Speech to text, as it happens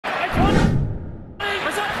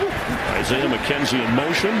Isaiah McKenzie in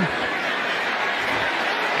motion.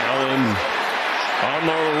 Allen on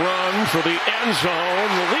the run for the end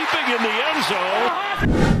zone, leaping in the end zone.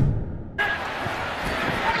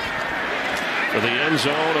 For the end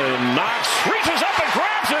zone, and Knox reaches up and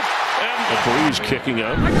grabs it. And the breeze kicking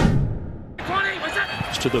up.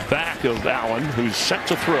 It's to the back of Allen, who's set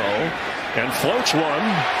to throw, and floats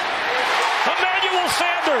one. Emmanuel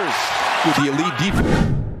Sanders. With the elite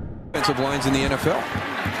defensive lines in the NFL.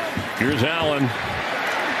 Here's Allen.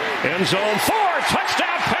 End zone 4.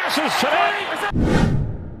 Touchdown passes today.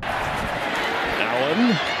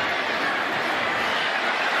 Allen.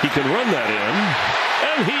 He can run that in,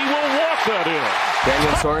 and he will walk that in.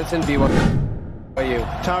 Daniel Sorensen, BYU.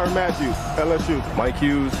 Tyrann Mathieu, LSU. Mike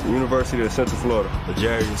Hughes, University of Central Florida.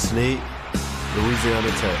 Jarius Sneed, Louisiana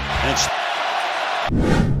Tech. And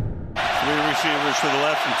 3 receivers to the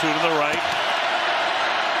left and 2 to the right.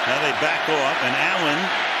 Now they back off, and Allen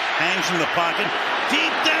hangs in the pocket.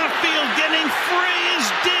 Deep downfield, getting free is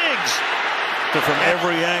Diggs. So from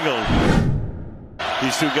every angle,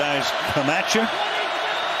 these two guys come at you,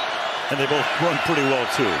 and they both run pretty well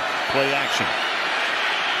too. Play action.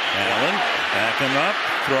 Allen backing up,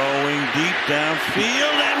 throwing deep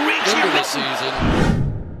downfield, and reaching this season,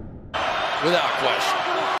 without question.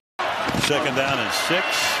 2nd down and 6.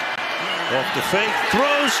 Off the fake,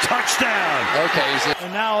 throws, touchdown. Okay,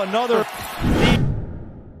 And now another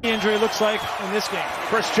injury looks like in this game.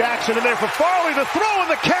 Chris Jackson in there for Farley, the throw and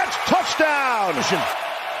the catch, touchdown.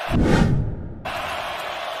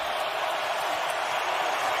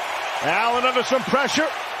 Allen under some pressure.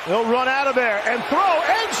 He'll run out of there and throw,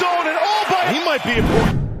 end zone, and all but he might be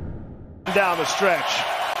important down the stretch.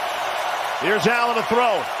 Here's Allen to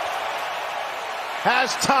throw.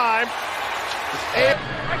 Has time.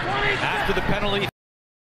 After the penalty,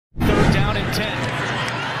 3rd down and 10.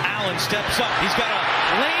 Allen steps up. He's got a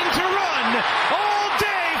lane to run all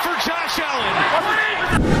day for Josh Allen.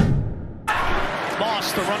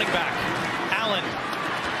 Moss, the running back. Allen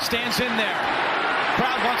stands in there.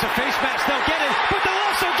 Crowd wants a face mask. They'll get it, but they'll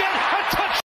also get a touchdown.